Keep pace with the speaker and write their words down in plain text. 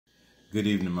Good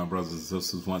evening, my brothers and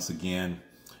sisters. Once again,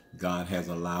 God has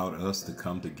allowed us to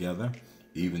come together.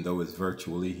 Even though it's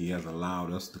virtually, He has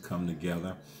allowed us to come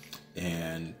together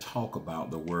and talk about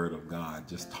the Word of God,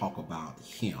 just talk about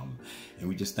Him. And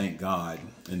we just thank God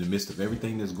in the midst of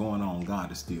everything that's going on. God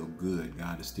is still good.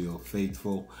 God is still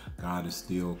faithful. God is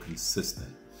still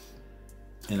consistent.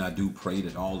 And I do pray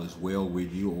that all is well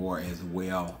with you, or as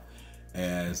well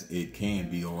as it can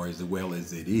be, or as well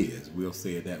as it is. We'll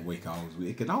say it that way because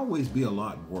it can always be a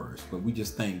lot worse, but we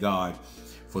just thank God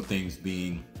for things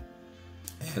being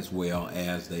as well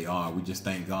as they are. We just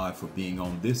thank God for being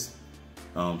on this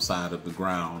side of the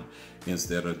ground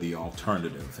instead of the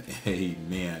alternative.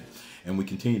 Amen. And we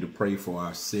continue to pray for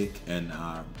our sick and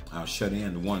our shut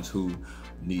in, the ones who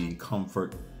need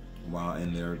comfort while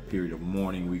in their period of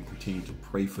mourning. We continue to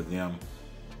pray for them.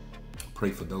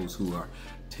 Pray for those who are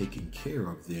taking care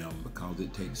of them, because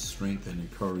it takes strength and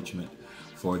encouragement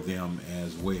for them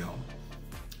as well.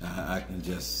 I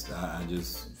just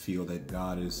feel that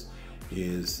God is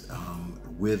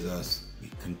with us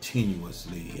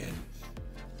continuously,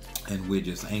 and we're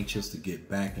just anxious to get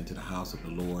back into the house of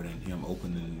the Lord and Him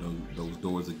opening those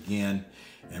doors again,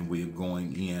 and we're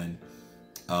going in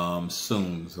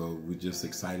soon. So we're just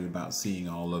excited about seeing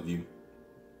all of you,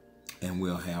 and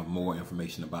we'll have more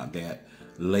information about that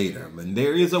later. But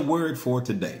there is a word for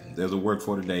today. There's a word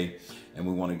for today, and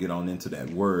we want to get on into that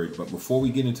word. But before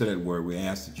we get into that word, we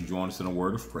ask that you join us in a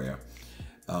word of prayer.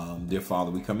 Dear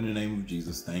Father, we come in the name of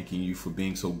Jesus, thanking you for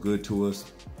being so good to us,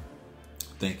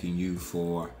 thanking you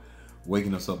for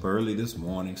waking us up early this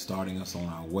morning, starting us on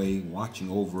our way, watching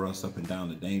over us up and down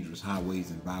the dangerous highways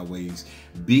and byways,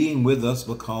 being with us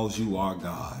because you are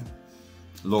God.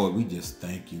 Lord, we just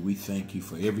thank you. We thank you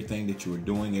for everything that you are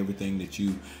doing, everything that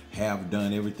you have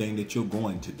done, everything that you're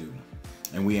going to do.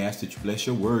 And we ask that you bless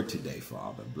your word today,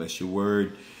 Father. Bless your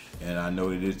word. And I know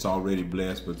that it's already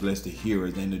blessed, but bless the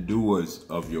hearers and the doers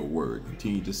of your word.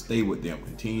 Continue to stay with them.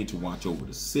 Continue to watch over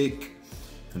the sick.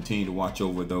 Continue to watch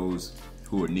over those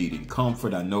who are needing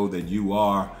comfort. I know that you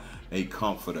are a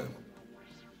comforter.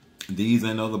 These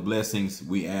and other blessings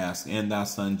we ask in thy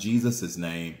Son Jesus'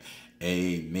 name.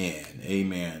 Amen.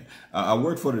 Amen. Our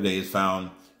word for today is found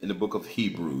in the book of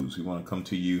Hebrews. We want to come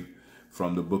to you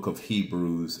from the book of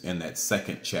Hebrews in that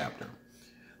second chapter.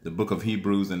 The book of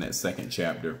Hebrews in that second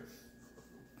chapter.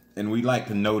 And we'd like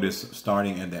to notice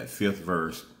starting at that fifth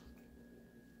verse.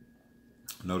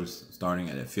 Notice starting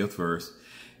at that fifth verse.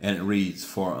 And it reads,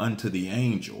 "For unto the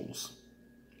angels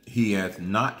he hath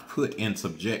not put in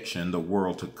subjection the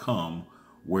world to come,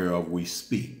 whereof we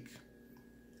speak.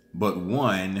 But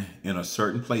one in a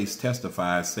certain place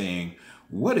testifies, saying,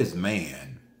 What is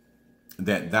man,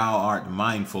 that thou art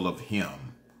mindful of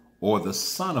him? Or the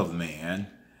son of man,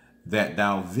 that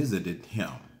thou visited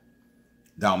him?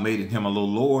 Thou madest him a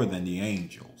little lower than the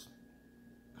angels.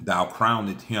 Thou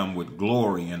crownedst him with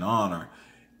glory and honor,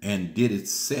 and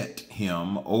didst set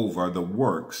him over the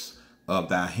works of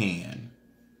thy hand.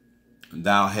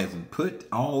 Thou hast put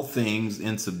all things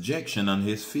in subjection under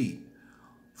his feet.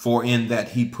 For in that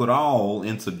he put all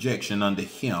in subjection unto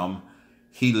him,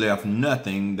 he left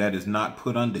nothing that is not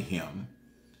put unto him.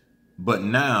 But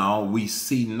now we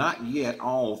see not yet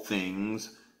all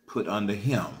things put unto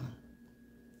him.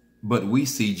 But we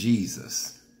see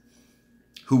Jesus,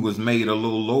 who was made a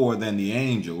little lower than the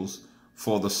angels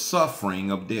for the suffering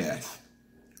of death,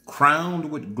 crowned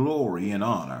with glory and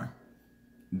honor,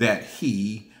 that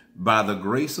he, by the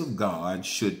grace of God,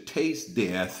 should taste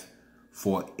death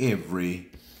for every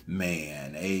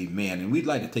man." Amen. And we'd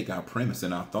like to take our premise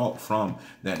and our thought from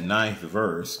that ninth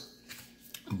verse.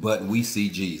 But we see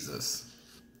Jesus.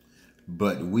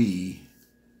 But we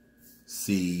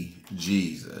see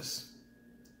Jesus.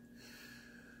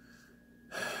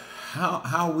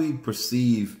 How we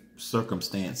perceive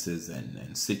circumstances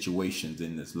and situations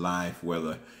in this life,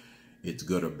 whether it's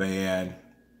good or bad,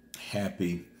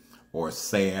 happy or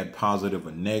sad, positive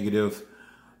or negative,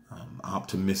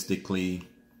 optimistically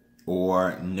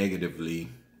or negatively,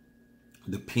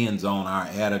 depends on our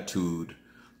attitude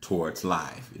towards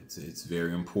life. It's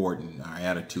very important. Our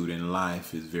attitude in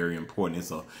life is very important.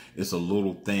 It's a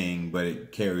little thing, but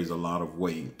it carries a lot of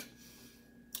weight.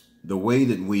 The way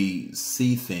that we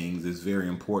see things is very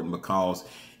important, because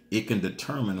it can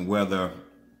determine whether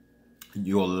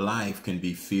your life can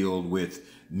be filled with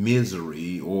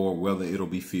misery or whether it'll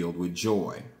be filled with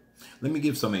joy. Let me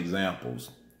give some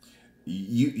examples.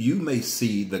 You may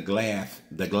see the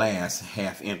glass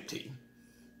half empty.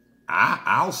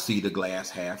 I'll see the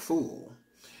glass half full.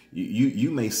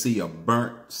 You may see a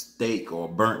burnt steak or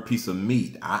a burnt piece of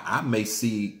meat. I may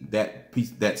see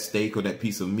that steak or that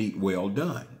piece of meat well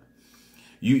done.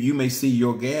 You may see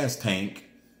your gas tank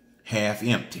half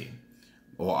empty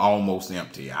or almost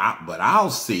empty, but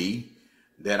I'll see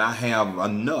that I have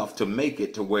enough to make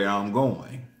it to where I'm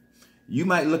going. You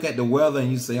might look at the weather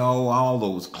and you say, oh, all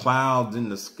those clouds in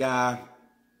the sky,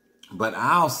 but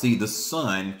I'll see the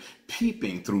sun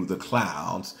peeping through the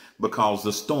clouds because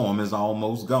the storm is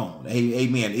almost gone.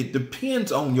 Amen. It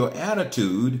depends on your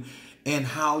attitude and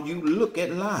how you look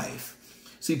at life.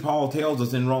 See, Paul tells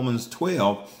us in Romans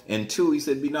 12:2, he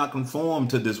said, be not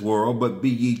conformed to this world, but be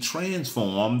ye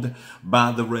transformed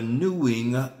by the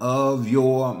renewing of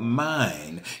your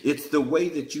mind. It's the way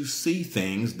that you see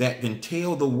things that can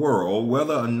tell the world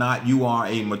whether or not you are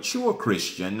a mature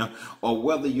Christian or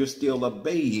whether you're still a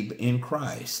babe in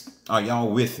Christ. Are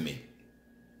y'all with me?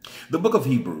 The book of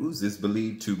Hebrews is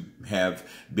believed to have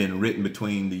been written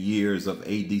between the years of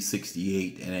AD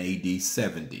 68 and AD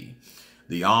 70.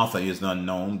 The author is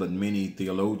unknown, but many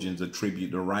theologians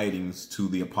attribute the writings to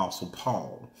the Apostle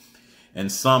Paul,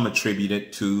 and some attribute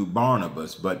it to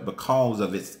Barnabas. But because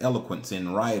of its eloquence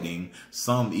in writing,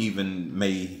 some even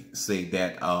may say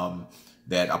that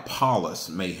that Apollos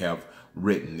may have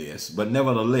written this. But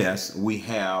nevertheless, we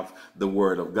have the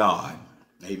Word of God.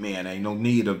 Amen. Ain't no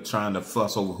need of trying to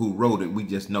fuss over who wrote it. We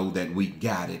just know that we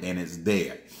got it and it's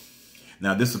there.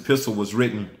 Now, this epistle was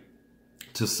written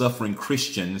to suffering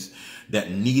Christians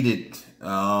that needed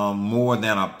more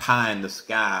than a pie in the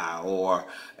sky or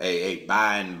a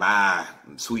by and by,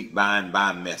 sweet by and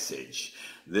by message.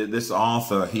 This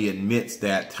author, he admits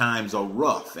that times are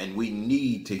rough and we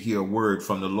need to hear a word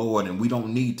from the Lord, and we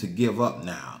don't need to give up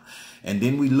now. And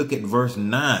then we look at verse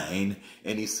 9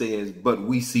 and he says, but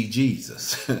we see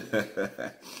Jesus.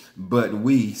 But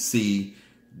we see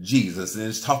Jesus. And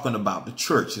it's talking about the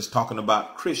church. It's talking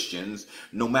about Christians.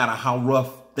 No matter how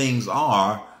rough things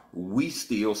are, we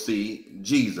still see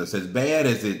Jesus. As bad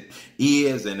as it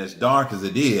is and as dark as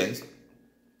it is,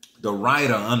 the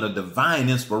writer, under divine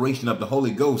inspiration of the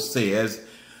Holy Ghost, says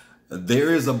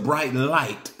there is a bright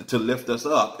light to lift us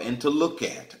up and to look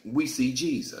at. We see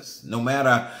Jesus. No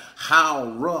matter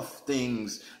how rough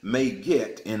things may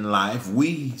get in life,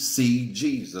 we see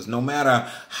Jesus. No matter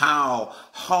how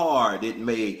hard it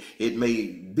may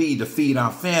be to feed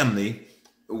our family,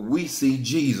 we see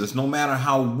Jesus. No matter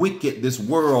how wicked this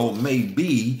world may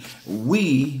be,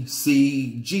 we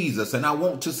see Jesus. And I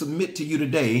want to submit to you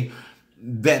today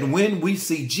that when we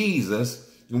see Jesus,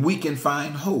 we can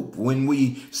find hope. When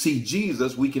we see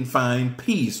Jesus, we can find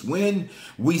peace. When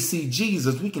we see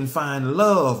Jesus, we can find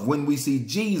love. When we see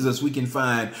Jesus, we can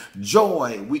find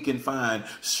joy. We can find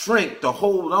strength to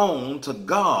hold on to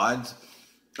God's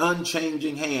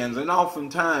unchanging hands. And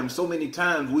oftentimes, so many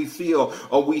times, we feel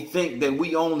or we think that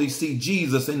we only see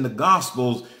Jesus in the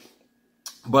Gospels.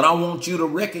 But I want you to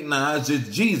recognize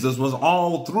that Jesus was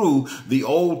all through the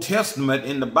Old Testament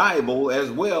in the Bible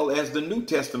as well as the New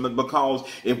Testament, because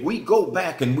if we go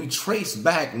back and we trace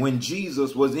back when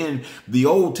Jesus was in the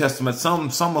Old Testament, some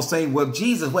will say, well,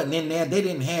 Jesus wasn't in there. They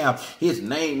didn't have his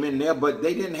name in there, but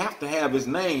they didn't have to have his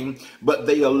name, but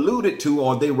they alluded to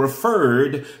or they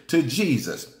referred to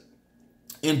Jesus.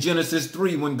 In Genesis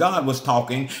 3, when God was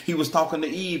talking, he was talking to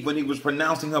Eve when he was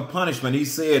pronouncing her punishment. He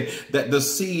said that the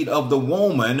seed of the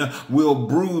woman will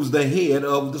bruise the head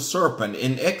of the serpent.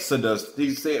 In Exodus,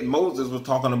 he said Moses was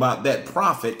talking about that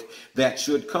prophet that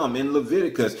should come. In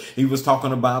Leviticus, he was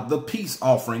talking about the peace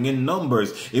offering. In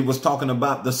Numbers, it was talking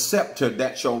about the scepter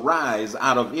that shall rise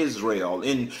out of Israel.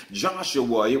 In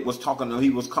Joshua, it was talking,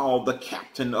 he was called the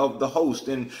captain of the host.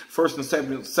 In 1st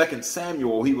and 2nd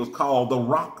Samuel, he was called the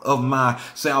rock of my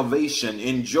salvation.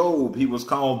 In Job, he was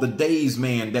called the days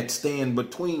man that stand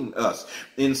between us.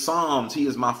 In Psalms, he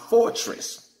is my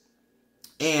fortress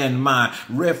and my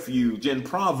refuge. In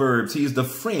Proverbs, he is the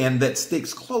friend that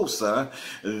sticks closer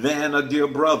than a dear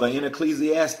brother. In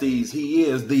Ecclesiastes, he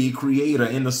is the creator.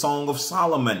 In the Song of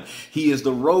Solomon, he is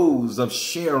the rose of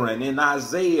Sharon. In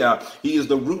Isaiah, he is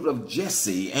the root of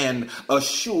Jesse and a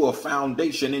sure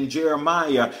foundation. In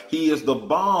Jeremiah, he is the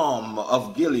balm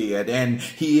of Gilead and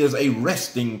he is a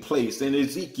resting place. In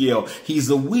Ezekiel,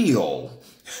 he's a wheel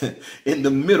in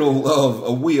the middle of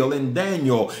a wheel. In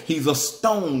Daniel, he's a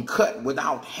stone cut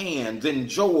without hands. In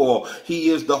Joel, he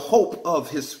is the hope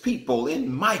of his people.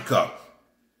 In Micah,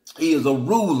 He is a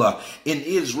ruler in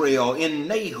Israel. In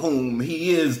Nahum,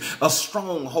 he is a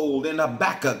stronghold. In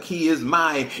Habakkuk, he is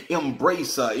my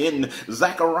embracer. In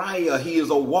Zechariah, he is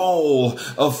a wall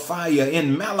of fire.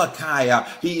 In Malachi,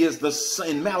 he is the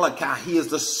son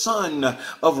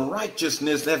of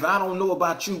righteousness. If I don't know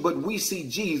about you, but we see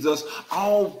Jesus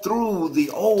all through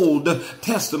the Old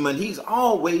Testament. He's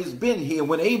always been here.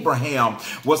 When Abraham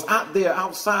was out there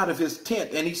outside of his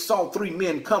tent and he saw three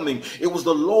men coming, it was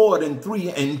the Lord and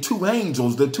two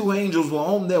angels. The two angels were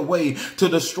on their way to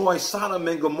destroy Sodom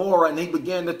and Gomorrah, and he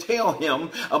began to tell him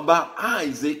about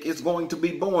Isaac is going to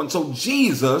be born. So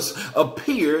Jesus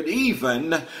appeared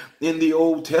even in the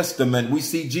Old Testament. We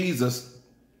see Jesus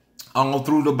all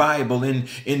through the Bible in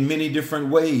many different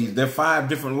ways. There are 5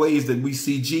 different ways that we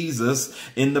see Jesus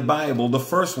in the Bible. The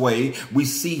first way, we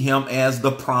see him as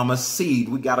the promised seed.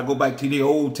 We got to go back to the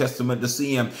Old Testament to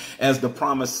see him as the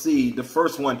promised seed. The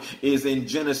first one is in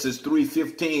Genesis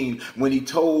 3:15, when he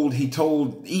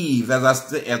told Eve,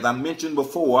 as I mentioned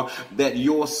before, that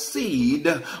your seed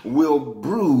will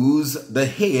bruise the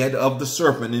head of the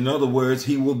serpent. In other words,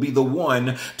 he will be the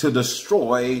one to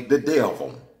destroy the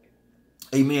devil.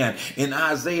 Amen. In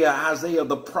Isaiah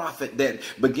the prophet that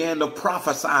began to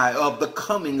prophesy of the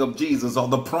coming of Jesus, or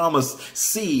the promised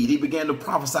seed, he began to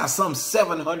prophesy some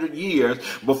 700 years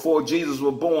before Jesus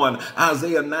was born.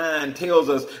 Isaiah 9 tells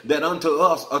us that unto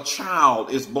us a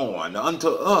child is born, unto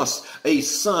us a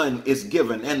son is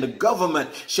given, and the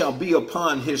government shall be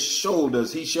upon his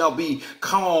shoulders. He shall be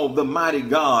called the mighty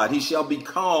God. He shall be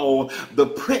called the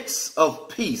Prince of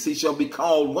Peace. He shall be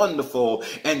called Wonderful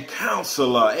and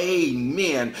Counselor. Amen.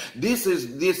 This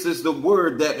is the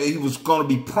word that he was going to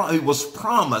be. He was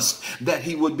promised that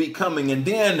he would be coming. And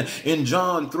then in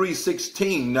John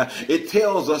 3:16, it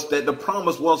tells us that the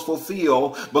promise was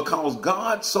fulfilled because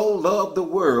God so loved the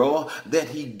world that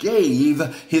he gave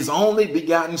his only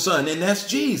begotten son, and that's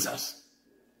Jesus.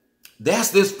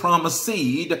 That's this promised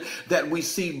seed that we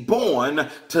see born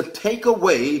to take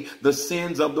away the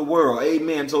sins of the world.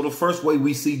 Amen. So the first way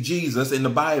we see Jesus in the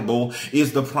Bible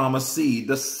is the promised seed.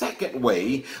 The second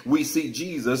way we see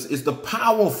Jesus is the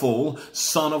powerful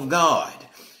Son of God.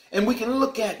 And we can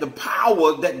look at the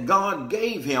power that God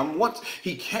gave him once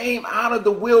he came out of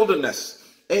the wilderness.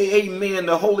 Amen.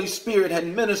 The Holy Spirit had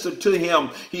ministered to him.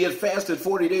 He had fasted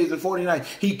 40 days and 40 nights.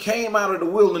 He came out of the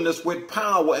wilderness with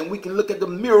power, and we can look at the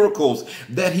miracles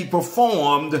that he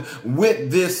performed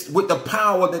with the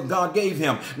power that God gave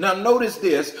him. Now notice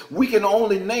this, we can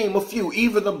only name a few.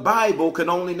 Even the Bible can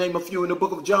only name a few. In the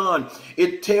book of John,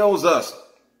 it tells us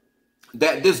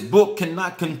that this book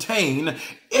cannot contain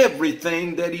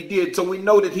everything that he did. So we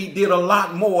know that he did a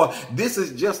lot more. This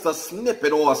is just a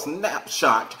snippet or a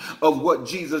snapshot of what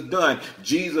Jesus done.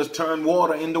 Jesus turned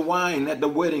water into wine at the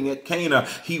wedding at Cana.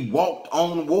 He walked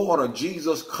on water.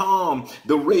 Jesus calmed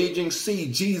the raging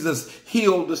sea. Jesus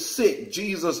healed the sick.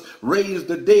 Jesus raised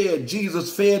the dead.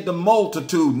 Jesus fed the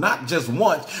multitude, not just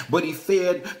once, but he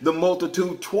fed the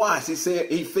multitude twice. He said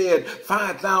he fed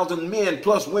 5,000 men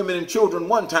plus women and children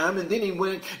one time, and then he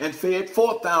went and fed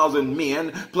 4,000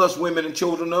 men plus women and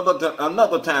children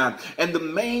another time. And the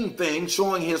main thing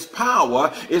showing his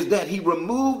power is that he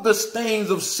removed the stains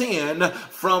of sin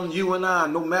from you and I.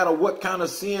 No matter what kind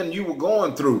of sin you were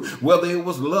going through, whether it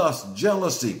was lust,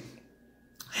 jealousy,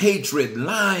 hatred,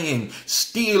 lying,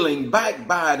 stealing,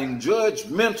 backbiting,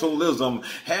 judgmentalism,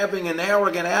 having an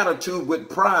arrogant attitude with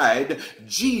pride,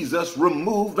 Jesus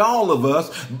removed all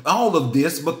of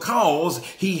this because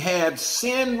he had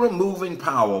sin removing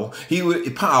power. He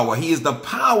is the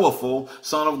powerful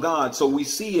Son of God. So we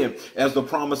see him as the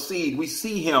promised seed. We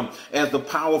see him as the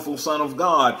powerful Son of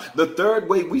God. The third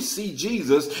way we see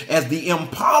Jesus as the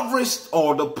impoverished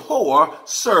or the poor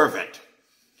servant.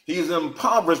 He's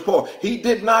impoverished poor. He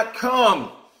did not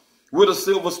come with a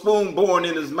silver spoon born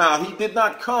in his mouth. He did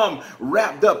not come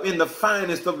wrapped up in the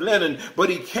finest of linen, but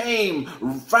he came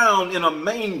found in a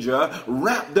manger,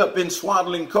 wrapped up in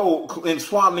swaddling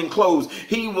clothes.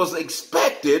 He was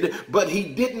expected, but he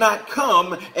did not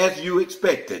come as you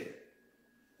expected.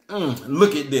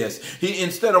 Look at this.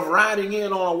 Instead of riding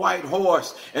in on a white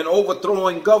horse and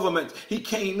overthrowing government, he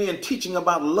came in teaching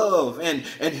about love and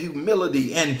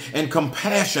humility and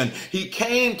compassion. He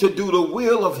came to do the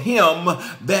will of him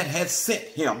that had sent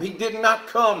him. He did not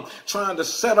come trying to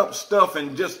set up stuff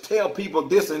and just tell people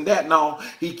this and that. No,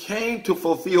 he came to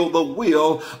fulfill the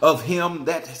will of him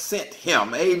that sent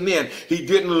him. Amen. He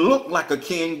didn't look like a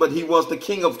king, but he was the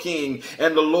King of Kings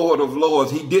and the Lord of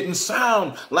Lords. He didn't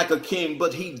sound like a king,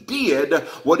 but he did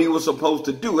what he was supposed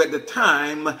to do at the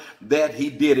time that he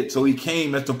did it. So he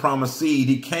came as the promised seed.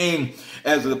 He came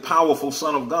as the powerful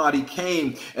Son of God. He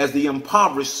came as the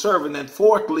impoverished servant. And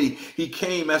fourthly, he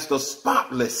came as the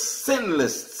spotless,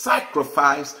 sinless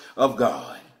sacrifice of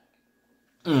God.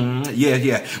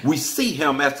 We see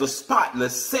him as the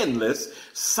spotless, sinless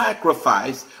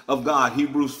sacrifice of God.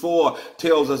 Hebrews 4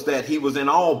 tells us that he was in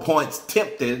all points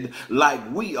tempted like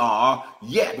we are,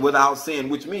 yet without sin,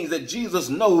 which means that Jesus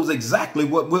knows exactly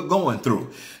what we're going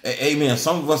through. Amen.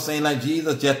 Some of us saying like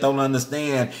Jesus just don't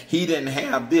understand. He didn't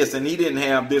have this and he didn't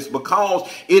have this. Because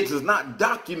it is not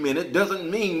documented doesn't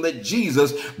mean that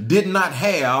Jesus did not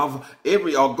have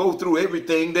or go through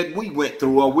everything that we went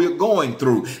through or we're going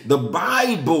through. The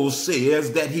Bible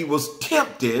says that he was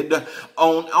tempted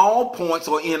on all points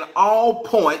or in all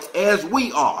points as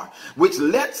we are, which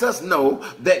lets us know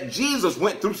that Jesus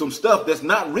went through some stuff that's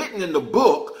not written in the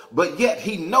book, but yet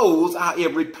he knows our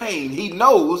every pain. He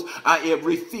knows our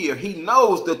every fear. He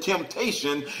knows the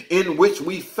temptation in which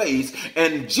we face.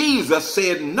 And Jesus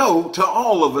said no to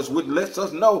all of us, which lets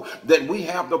us know that we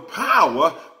have the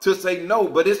power to say no.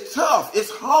 But it's tough.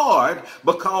 It's hard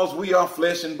because we are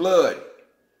flesh and blood.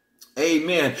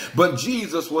 Amen. But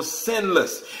Jesus was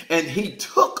sinless and he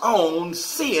took on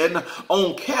sin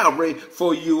on Calvary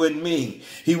for you and me.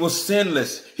 He was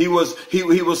sinless. He was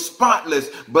spotless,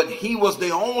 but he was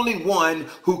the only one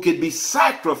who could be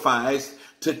sacrificed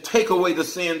to take away the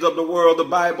sins of the world. The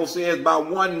Bible says by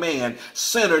one man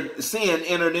sin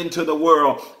entered into the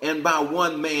world, and by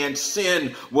one man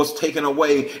sin was taken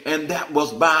away, and that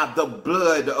was by the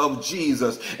blood of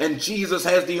Jesus. And Jesus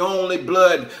has the only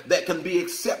blood that can be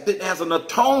accepted as an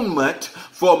atonement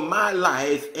for my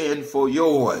life and for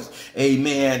yours.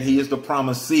 Amen. He is the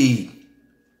promised seed.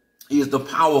 He is the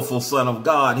powerful Son of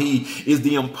God. He is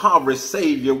the impoverished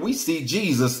Savior. We see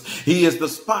Jesus. He is the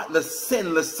spotless,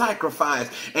 sinless sacrifice.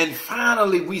 And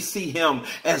finally, we see him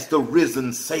as the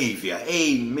risen Savior.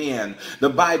 Amen. The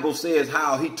Bible says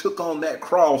how he took on that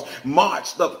cross,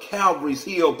 marched up Calvary's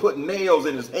hill, put nails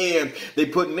in his hands. They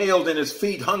put nails in his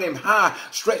feet, hung him high,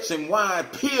 stretched him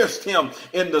wide, pierced him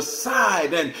in the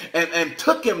side, and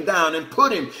took him down and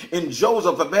put him in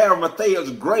Joseph of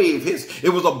Arimathea's grave. It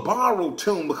was a borrowed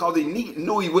tomb because he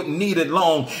knew he wouldn't need it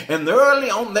long. And early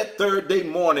on that third day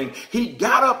morning, he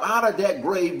got up out of that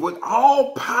grave with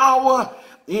all power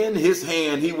in his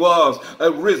hand. He was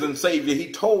a risen Savior.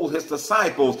 He told his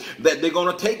disciples that they're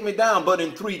going to take me down, but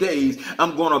in 3 days,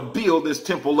 I'm going to build this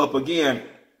temple up again.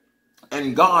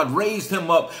 And God raised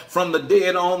him up from the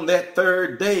dead on that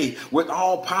third day with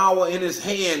all power in his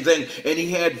hands. And he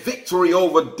had victory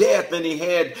over death, and he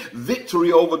had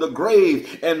victory over the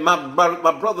grave. And my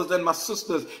brothers and my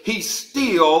sisters, he's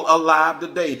still alive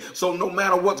today. So no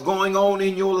matter what's going on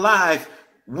in your life,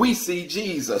 we see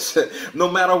Jesus.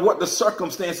 No matter what the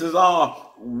circumstances are,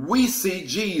 we see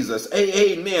Jesus.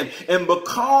 Amen. And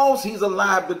because he's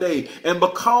alive today, and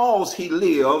because he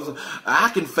lives, I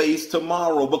can face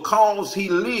tomorrow. Because he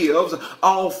lives,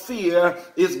 all fear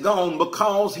is gone.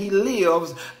 Because he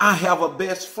lives, I have a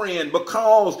best friend.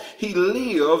 Because he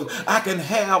lives, I can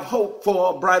have hope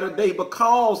for a brighter day.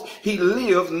 Because he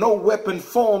lives, no weapon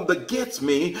formed against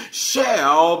me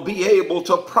shall be able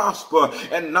to prosper.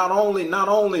 And not only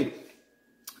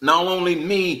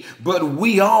me, but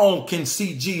we all can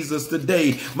see Jesus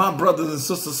today. My brothers and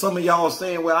sisters, some of y'all are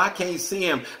saying, well, I can't see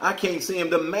him. I can't see him.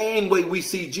 The main way we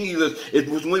see Jesus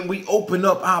is when we open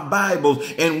up our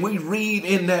Bibles and we read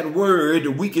in that word,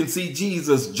 we can see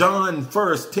Jesus. John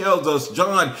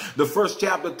the first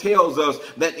chapter tells us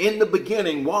that in the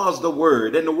beginning was the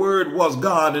Word, and the Word was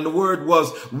God, and the Word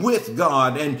was with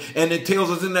God. And it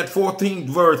tells us in that 14th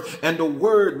verse, and the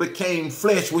Word became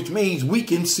flesh, which means we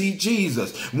can see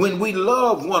Jesus. When we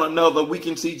love one another, we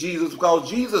can see Jesus, because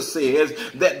Jesus says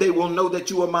that they will know that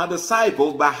you are my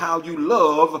disciples by how you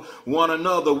love one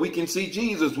another. We can see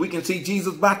Jesus. We can see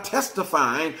Jesus by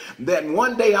testifying that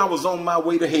one day I was on my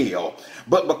way to hell,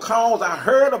 but because I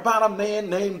heard about a man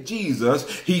named Jesus,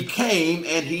 he came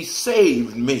and he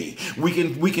saved me. We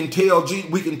can tell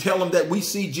them that we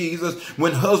see Jesus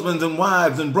when husbands and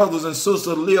wives and brothers and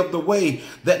sisters live the way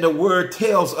that the word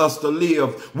tells us to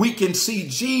live. We can see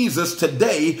Jesus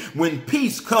today when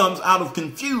peace comes out of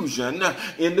confusion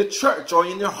in the church or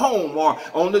in your home or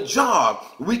on the job.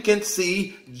 We can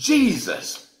see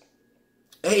Jesus.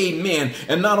 Amen.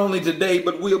 And not only today,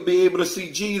 but we'll be able to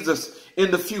see Jesus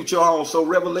in the future also.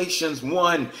 Revelations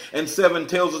 1:7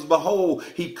 tells us, behold,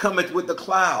 he cometh with the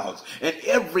clouds, and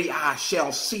every eye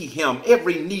shall see him,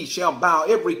 every knee shall bow,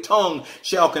 every tongue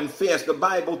shall confess. The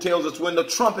Bible tells us when the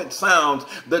trumpet sounds,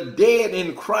 the dead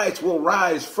in Christ will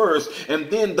rise first, and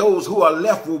then those who are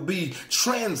left will be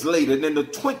translated in the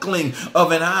twinkling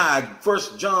of an eye.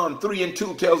 1 John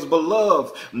 3:2 tells,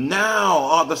 beloved,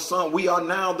 we are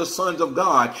now the sons of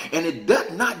God, and it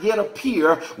doth not yet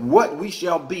appear what we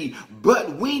shall be.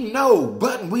 But we know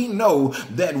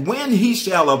that when he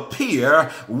shall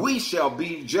appear, we shall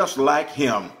be just like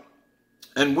him.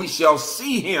 And we shall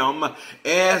see him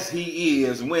as he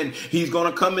is. When he's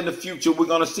going to come in the future, we're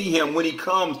going to see him. When he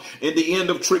comes in the end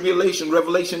of tribulation,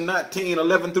 Revelation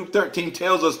 19:11-13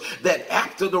 tells us that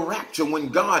after the rapture, when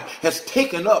God has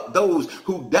taken up those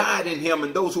who died in him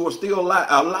and those who are still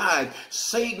alive,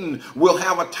 Satan will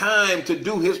have a time to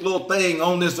do his little thing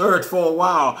on this earth for a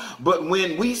while. But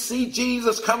when we see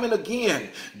Jesus coming again,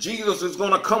 Jesus is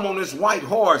going to come on this white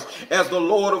horse as the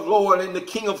Lord of Lords and the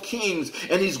King of Kings,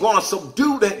 and he's going to subdue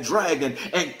that dragon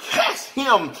and cast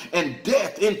him and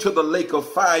death into the lake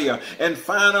of fire. And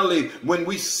finally, when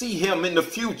we see him in the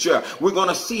future, we're going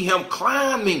to see him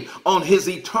climbing on his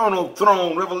eternal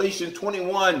throne. Revelation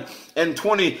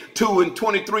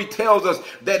 21:22-23 tells us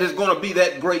that it's going to be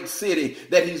that great city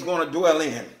that he's going to dwell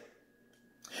in.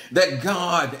 That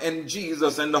God and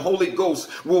Jesus and the Holy Ghost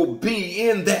will be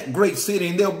in that great city,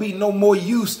 and there'll be no more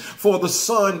use for the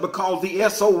sun, because the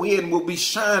sun will be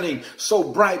shining so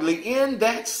brightly in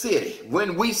that city.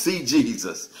 When we see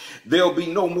Jesus, there'll be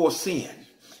no more sin.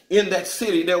 In that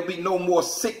city, there'll be no more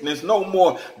sickness, no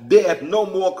more death, no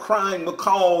more crying,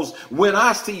 because when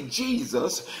I see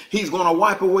Jesus, he's going to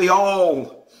wipe away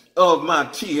all of my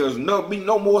tears. There'll be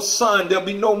no more sun. There'll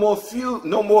be no more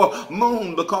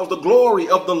moon, because the glory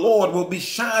of the Lord will be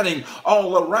shining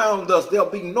all around us. There'll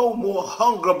be no more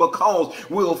hunger, because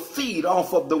we'll feed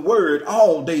off of the word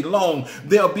all day long.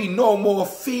 There'll be no more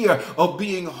fear of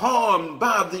being harmed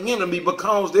by the enemy,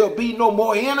 because there'll be no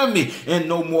more enemy and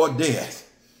no more death.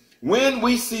 When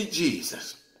we see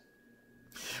Jesus,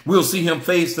 we'll see him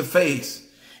face to face,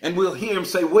 and we'll hear him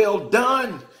say, well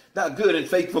done, thou good and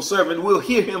faithful servant. We'll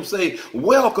hear him say,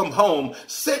 welcome home,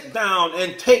 sit down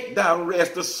and take thy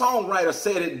rest. The songwriter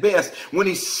said it best when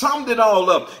he summed it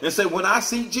all up and said, when I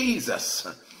see Jesus,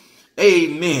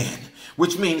 amen.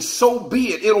 Which means so be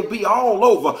it. It'll be all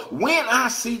over. When I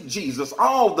see Jesus,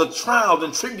 all the trials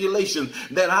and tribulations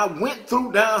that I went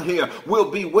through down here will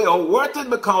be well worth it,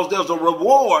 because there's a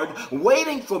reward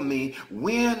waiting for me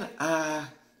when I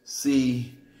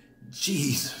see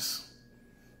Jesus.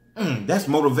 That's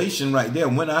motivation right there,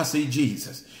 when I see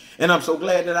Jesus. And I'm so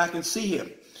glad that I can see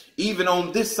him. Even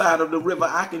on this side of the river,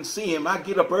 I can see him. I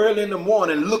get up early in the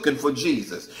morning looking for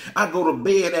Jesus. I go to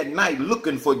bed at night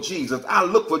looking for Jesus. I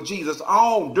look for Jesus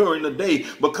all during the day,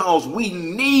 because we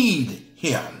need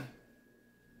him.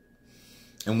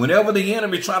 And whenever the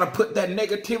enemy try to put that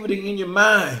negativity in your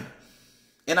mind,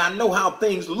 and I know how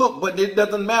things look, but it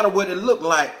doesn't matter what it looked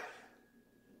like,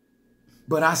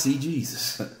 but I see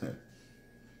Jesus.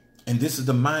 And this is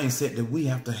the mindset that we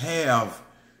have to have.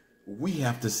 We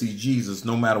have to see Jesus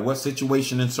no matter what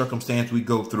situation and circumstance we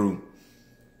go through.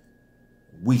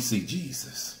 We see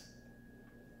Jesus.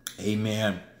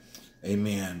 Amen.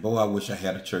 Amen. Boy, I wish I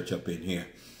had a church up in here.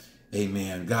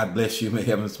 Amen. God bless you. May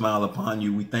heaven smile upon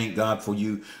you. We thank God for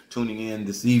you tuning in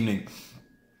this evening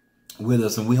with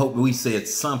us. And we hope we said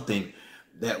something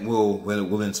that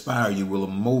will inspire you, will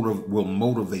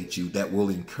motivate you, that will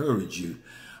encourage you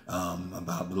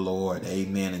about the Lord.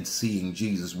 Amen. And seeing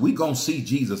Jesus. We're going to see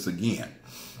Jesus again.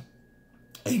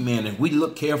 Amen. If we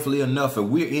look carefully enough, if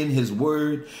we're in his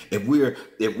word, if we're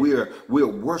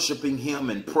worshiping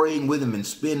him and praying with him and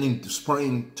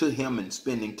praying to him and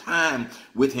spending time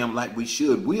with him like we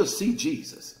should, we'll see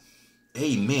Jesus.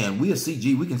 Amen. We'll see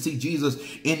Jesus. We can see Jesus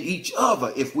in each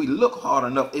other. If we look hard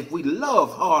enough, if we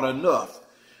love hard enough,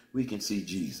 we can see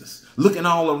Jesus. Looking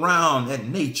all around at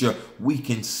nature, we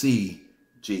can see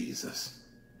Jesus.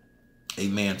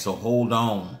 Amen. So hold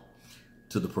on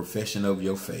to the profession of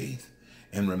your faith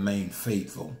and remain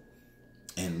faithful.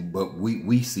 But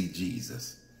we see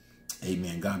Jesus.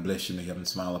 Amen. God bless you. May heaven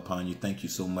smile upon you. Thank you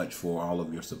so much for all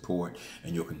of your support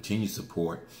and your continued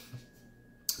support.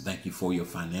 Thank you for your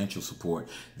financial support.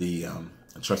 The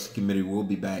Trust Committee will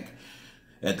be back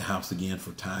at the house again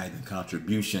for tithe and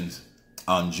contributions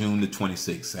on June the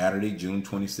 26th, Saturday, June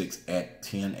 26th at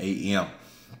 10 a.m.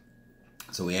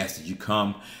 So we ask that you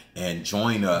come and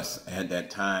join us at that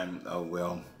time.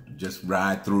 Just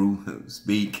ride through,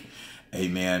 speak,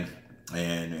 amen,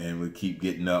 and we keep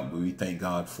getting up. We thank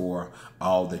God for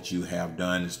all that you have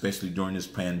done, especially during this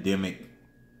pandemic.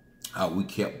 We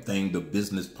kept the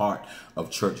business part of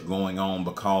church going on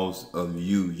because of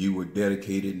you. You were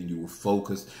dedicated and you were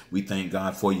focused. We thank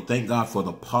God for you. Thank God for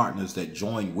the partners that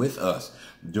joined with us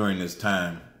during this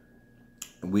time.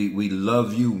 We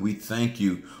love you. We thank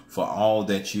you for all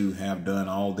that you have done,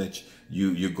 all that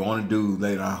you're going to do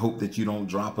later. I hope that you don't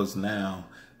drop us now.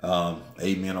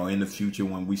 Amen. Or in the future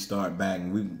when we start back,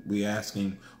 and we're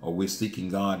asking, or we're seeking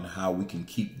God how we can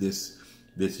keep this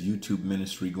YouTube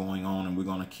ministry going on, and we're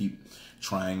going to keep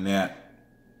trying that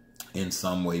in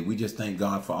some way. We just thank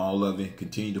God for all of it.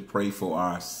 Continue to pray for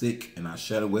our sick and our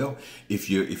shelter. Well, if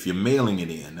you're mailing it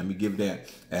in, let me give that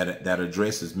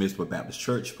address is Mitzvah Baptist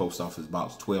Church, Post Office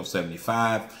Box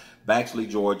 1275, Baxley,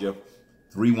 Georgia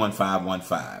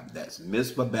 31515. That's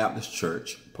Mitzvah Baptist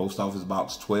Church, Post Office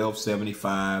Box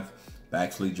 1275,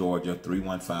 Baxley, Georgia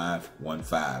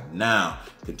 31515. Now,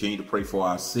 continue to pray for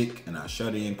our sick and our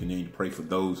shut-in. Continue to pray for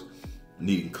those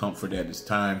needing comfort at this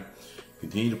time.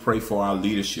 Continue to pray for our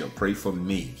leadership. Pray for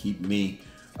me. Keep me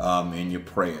in your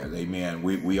prayers. Amen.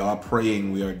 We are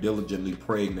praying. We are diligently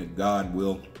praying that God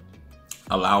will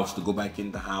allow us to go back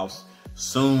in the house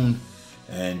soon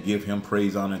and give him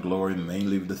praise, honor, and glory,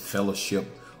 mainly with the fellowship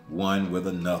one with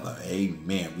another.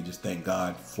 Amen. We just thank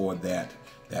God for that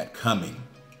coming.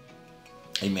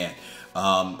 Amen.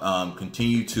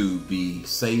 Continue to be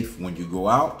safe when you go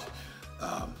out.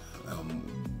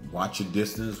 Watch your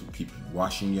distance. Keep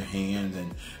washing your hands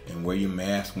and wear your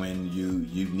mask when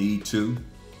you need to.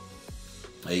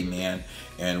 Amen.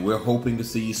 And we're hoping to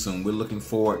see you soon. We're looking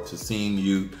forward to seeing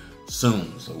you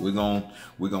soon. So we're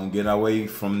gonna get away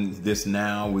from this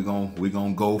now. We're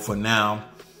gonna go for now.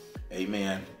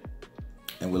 Amen.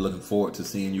 And we're looking forward to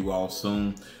seeing you all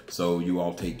soon. So you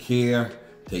all take care.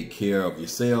 Take care of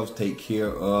yourselves. Take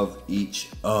care of each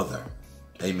other.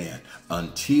 Amen.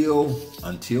 Until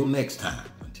next time.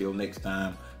 Until next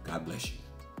time. God bless you.